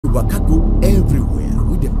Waka go everywhere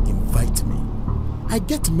with them invite me. I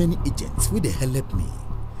get many agents with they help me.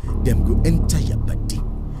 Them go enter your body,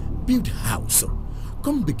 build house,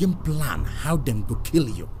 come begin plan how them go kill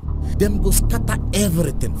you. Them go scatter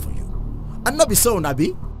everything for you. And not be so,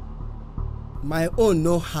 Nabi. My own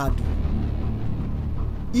no hard.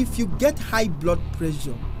 If you get high blood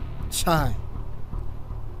pressure, child,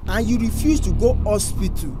 and you refuse to go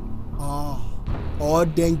hospital, or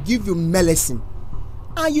then give you medicine,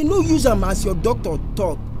 and you no use them as your doctor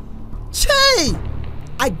talk, chey,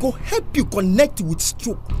 I go help you connect with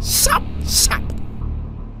stroke sharp.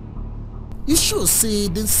 You sure say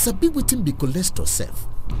then sabi wetin be cholesterol self?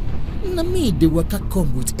 Na me the waka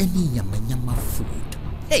come with any yama food.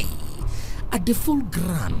 Hey, at the full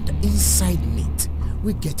ground inside meat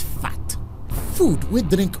we get fat. Food we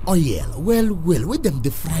drink oil well with them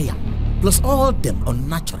the fryer. Plus all them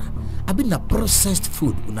unnatural. I been a processed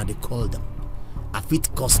food una they call them. I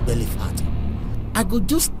fit cause belly fat. I go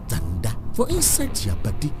just stand for inside your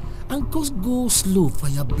body and just go slow for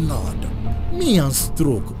your blood. Me and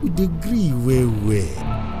stroke we agree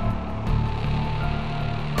well.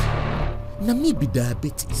 Now me be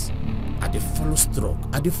diabetes. I dey follow stroke.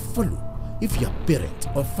 I dey follow if your parent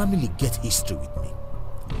or family get history with me.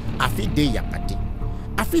 I fit dey your body.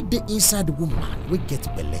 I fit dey inside woman we get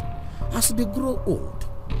belly as they grow old.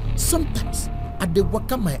 Sometimes I dey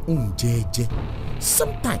waka my own jeje.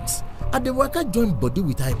 Sometimes I dey waka join body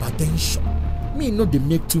with hypertension. Me no dey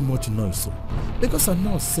make too much noise so because I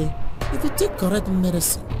know say if you take correct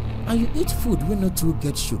medicine and you eat food wey no too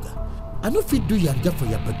get sugar, I no fit do yanga for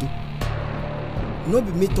your body. No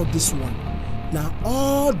be me talk this one. Now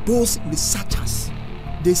all those researchers,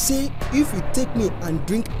 they say if you take me and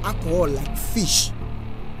drink alcohol like fish,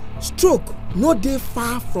 stroke no dey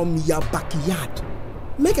far from your backyard.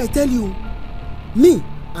 Make I tell you, me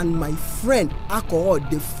and my friend alcohol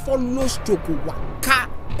dey follow stroke waka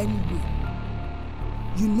anyway.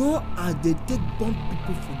 You know as they take bomb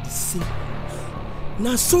people for the same house.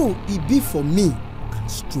 Na so e be for me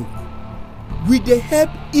and stroke. We dey help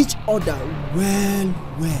each other well.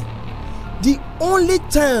 The only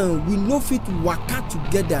time we no fit waka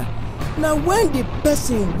together na when the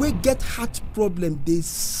person wey get heart problem dey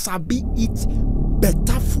sabi eat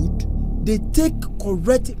better food, dey take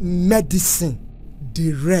correct medicine,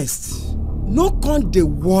 dey rest, no come dey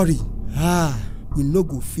worry. We no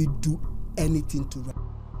go fit do anything to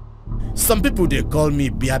right. Some people they call me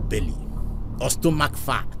beer belly or stomach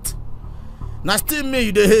fat. Now still me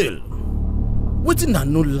you dey hail. Wetin I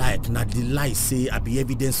no like na the lie say I be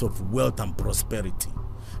evidence of wealth and prosperity.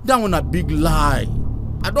 That one a big lie.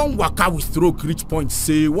 I don't waka with stroke reach point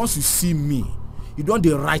say once you see me, you don't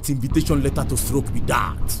dey write invitation letter to stroke with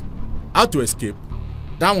that. How to escape?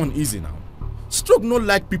 That one easy now. Stroke no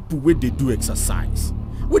like people where they do exercise,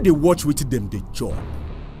 where they watch wetin them dey chop.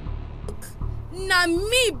 Na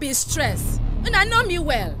me be stress. Una know me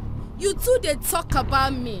well. You two dey talk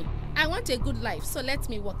about me. I want a good life, so let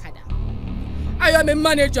me work harder. I am a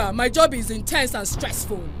manager. My job is intense and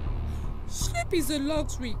stressful. Sleep is a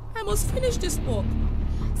luxury. I must finish this work.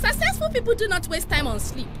 Successful people do not waste time on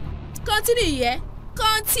sleep. Continue, yeah?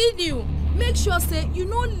 Continue. Make sure say you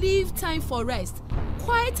no leave time for rest.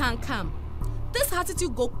 Quiet and calm. This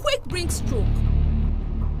attitude go quick bring stroke.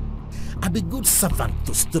 I be good servant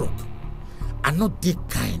to stroke. I no dey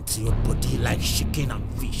kind to your body like chicken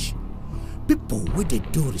and fish. People wey dey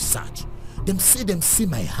do research, them say them see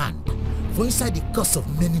my hand for inside the cause of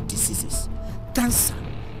many diseases, cancer,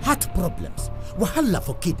 heart problems, wahala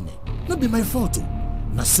for kidney. No be my fault o.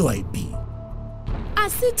 Na so I be. I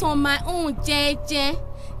sit on my own jeje.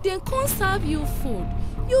 Then come serve you food.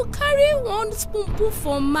 You carry one spoonful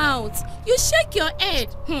for mouth. You shake your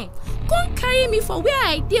head. Come carry me for where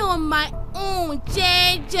I dey on my own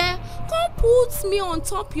jeje. Come put me on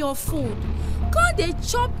top your food. Come dey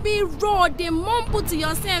chop me raw. Dey mumble to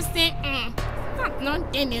yourself say, stop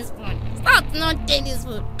not taking this food. Stop not taking this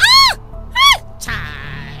food.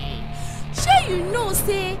 Chai. Shey you know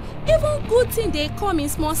say even good thing dey come in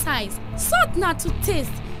small size. Salt na to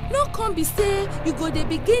taste. No come be say you go dey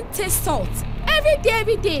begin taste salt.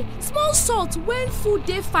 Every day, small salt when food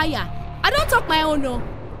dey fire. I don't talk my own no.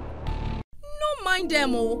 No mind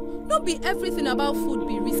them oh. No be everything about food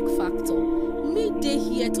be risk factor. Me dey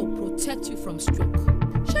here to protect you from stroke.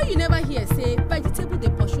 Sure you never hear say vegetable dey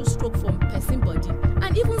pursue stroke from person body,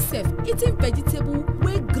 and even sef eating vegetable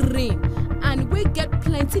wey green and wey get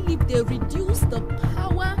plenty leaf dey reduce the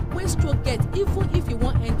power wey stroke get even if you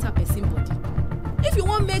wan enter person body. If you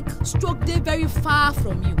wan make stroke dey very far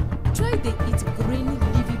from you, try dey eat green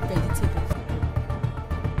leafy vegetables.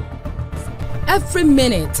 every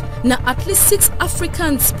minute na at least 6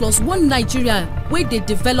 Africans plus 1 Nigeria wey dey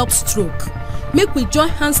develop stroke. Make we join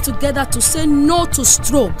hands together to say no to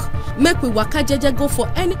stroke. Make we waka jeje go for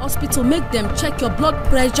any hospital, make them check your blood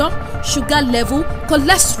pressure, sugar level,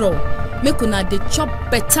 cholesterol. Make una dey chop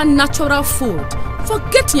better natural food.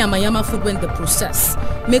 Forget yama food when they process.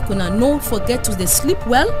 Make una no forget to dey sleep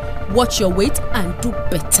well, watch your weight and do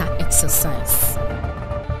better exercise.